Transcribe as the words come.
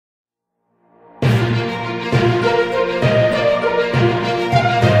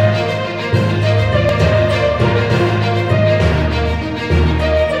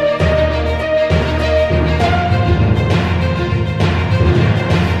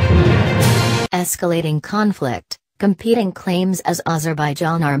escalating conflict, competing claims as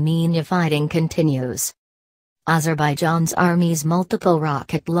Azerbaijan-Armenia fighting continues. Azerbaijan's army's multiple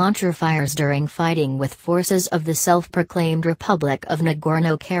rocket launcher fires during fighting with forces of the self-proclaimed Republic of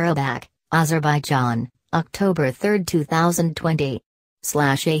Nagorno-Karabakh, Azerbaijan, October 3, 2020.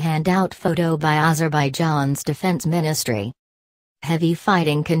 A handout photo by Azerbaijan's Defense Ministry. Heavy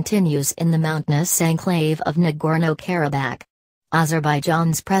fighting continues in the mountainous enclave of Nagorno-Karabakh.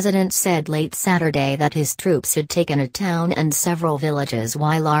 Azerbaijan's president said late Saturday that his troops had taken a town and several villages,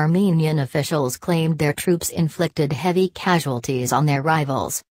 while Armenian officials claimed their troops inflicted heavy casualties on their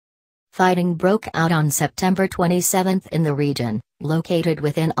rivals. Fighting broke out on September 27 in the region, located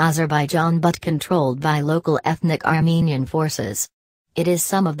within Azerbaijan but controlled by local ethnic Armenian forces. It is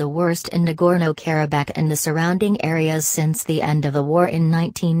some of the worst in Nagorno-Karabakh and the surrounding areas since the end of the war in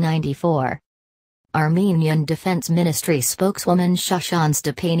 1994. Armenian Defense Ministry spokeswoman Shushan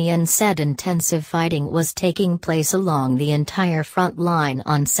Stepanian said intensive fighting was taking place along the entire front line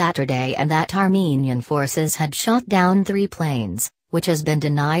on Saturday and that Armenian forces had shot down 3 planes, which has been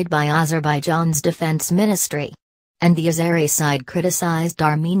denied by Azerbaijan's Defense Ministry. And the Azeri side criticized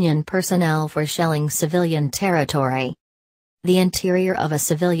Armenian personnel for shelling civilian territory. The interior of a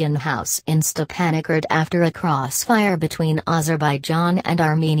civilian house in Stepan occurred after a crossfire between Azerbaijan and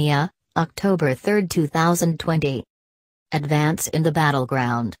Armenia, October 3, 2020. Advance in the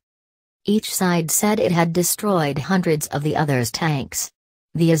battleground. Each side said it had destroyed hundreds of the other's tanks.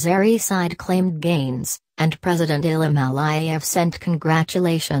 The Azeri side claimed gains, and President Ilham Aliyev sent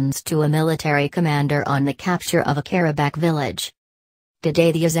congratulations to a military commander on the capture of a Karabakh village.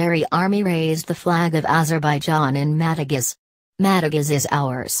 Today the Azeri army raised the flag of Azerbaijan in Madagaz. Madagaz is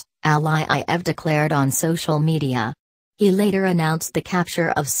ours, Aliyev declared on social media. He later announced the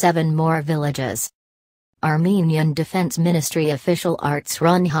capture of 7 more villages. Armenian Defense Ministry official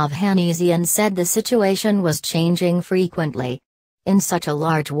Artsrun Hovhannisyan said the situation was changing frequently. In such a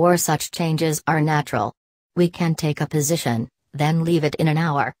large war such changes are natural. We can take a position, then leave it in an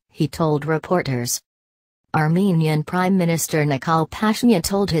hour, he told reporters. Armenian Prime Minister Nikol Pashinyan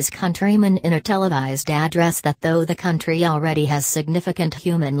told his countrymen in a televised address that though the country already has significant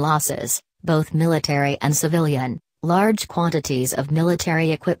human losses, both military and civilian, large quantities of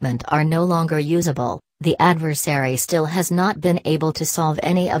military equipment are no longer usable, the adversary still has not been able to solve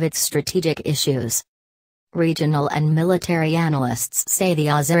any of its strategic issues. Regional and military analysts say the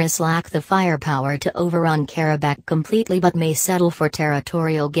Azeris lack the firepower to overrun Karabakh completely but may settle for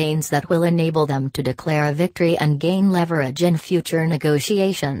territorial gains that will enable them to declare a victory and gain leverage in future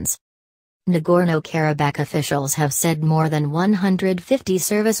negotiations. Nagorno-Karabakh officials have said more than 150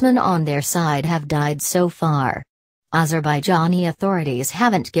 servicemen on their side have died so far. Azerbaijani authorities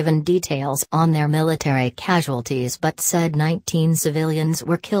haven't given details on their military casualties but said 19 civilians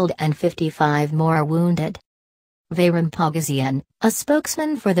were killed and 55 more wounded. Bayram Pogosyan, a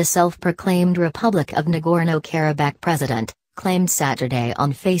spokesman for the self-proclaimed Republic of Nagorno-Karabakh president, claimed Saturday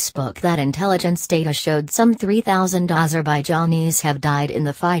on Facebook that intelligence data showed some 3,000 Azerbaijanis have died in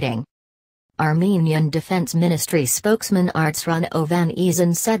the fighting. Armenian Defense Ministry spokesman Artsrun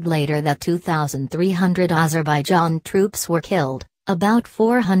Hovhannisyan said later that 2,300 Azerbaijan troops were killed, about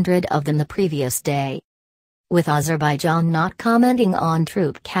 400 of them the previous day. With Azerbaijan not commenting on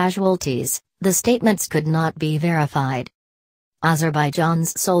troop casualties, the statements could not be verified.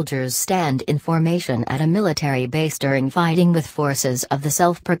 Azerbaijan's soldiers stand in formation at a military base during fighting with forces of the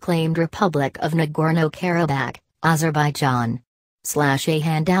self-proclaimed Republic of Nagorno-Karabakh, Azerbaijan. A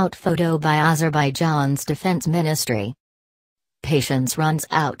handout photo by Azerbaijan's Defense Ministry. Patience runs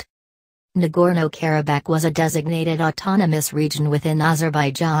out. Nagorno-Karabakh was a designated autonomous region within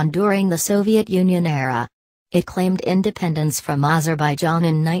Azerbaijan during the Soviet Union era. It claimed independence from Azerbaijan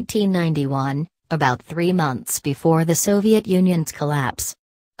in 1991, about 3 months before the Soviet Union's collapse.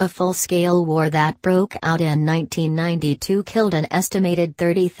 A full-scale war that broke out in 1992 killed an estimated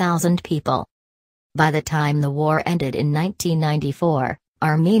 30,000 people. By the time the war ended in 1994,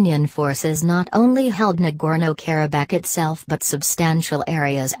 Armenian forces not only held Nagorno-Karabakh itself but substantial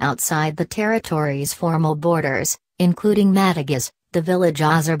areas outside the territory's formal borders, including Madagaz, the village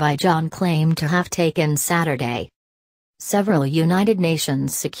Azerbaijan claimed to have taken Saturday. Several United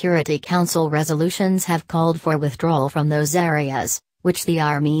Nations Security Council resolutions have called for withdrawal from those areas, which the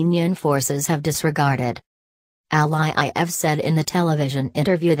Armenian forces have disregarded. Aliyev said in the television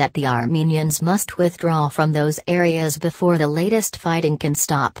interview that the Armenians must withdraw from those areas before the latest fighting can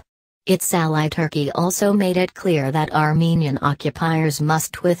stop. Its ally Turkey also made it clear that Armenian occupiers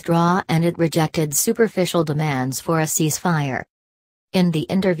must withdraw and it rejected superficial demands for a ceasefire. In the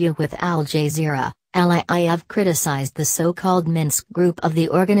interview with Al Jazeera, Aliyev criticized the so-called Minsk Group of the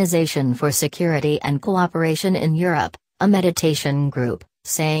Organization for Security and Cooperation in Europe, a mediation group,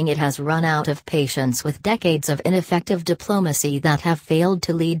 saying it has run out of patience with decades of ineffective diplomacy that have failed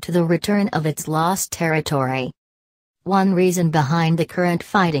to lead to the return of its lost territory. One reason behind the current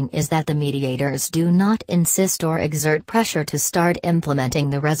fighting is that the mediators do not insist or exert pressure to start implementing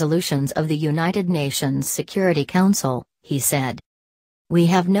the resolutions of the United Nations Security Council, he said. We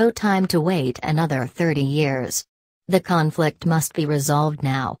have no time to wait another 30 years. The conflict must be resolved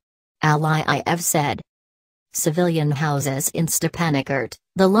now, Aliyev said. Civilian houses in Stepanakert,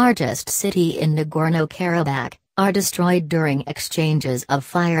 the largest city in Nagorno-Karabakh, are destroyed during exchanges of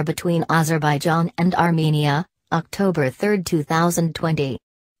fire between Azerbaijan and Armenia, October 3, 2020.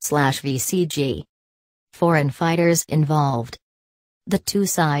 /VCG. Foreign fighters involved. The two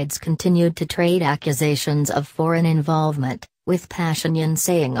sides continued to trade accusations of foreign involvement, with Pashinyan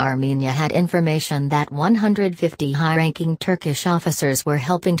saying Armenia had information that 150 high-ranking Turkish officers were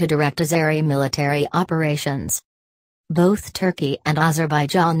helping to direct Azeri military operations. Both Turkey and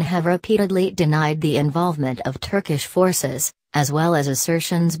Azerbaijan have repeatedly denied the involvement of Turkish forces, as well as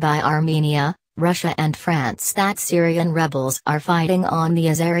assertions by Armenia, Russia and France that Syrian rebels are fighting on the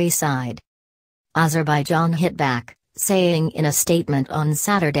Azeri side. Azerbaijan hit back, saying in a statement on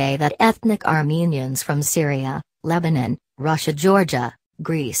Saturday that ethnic Armenians from Syria, Lebanon, Russia, Georgia,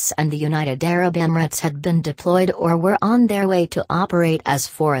 Greece and the United Arab Emirates had been deployed or were on their way to operate as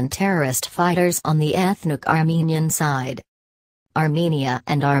foreign terrorist fighters on the ethnic Armenian side. Armenia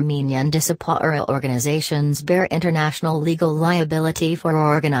and Armenian diaspora organizations bear international legal liability for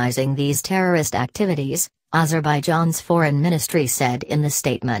organizing these terrorist activities, Azerbaijan's foreign ministry said in the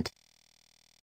statement.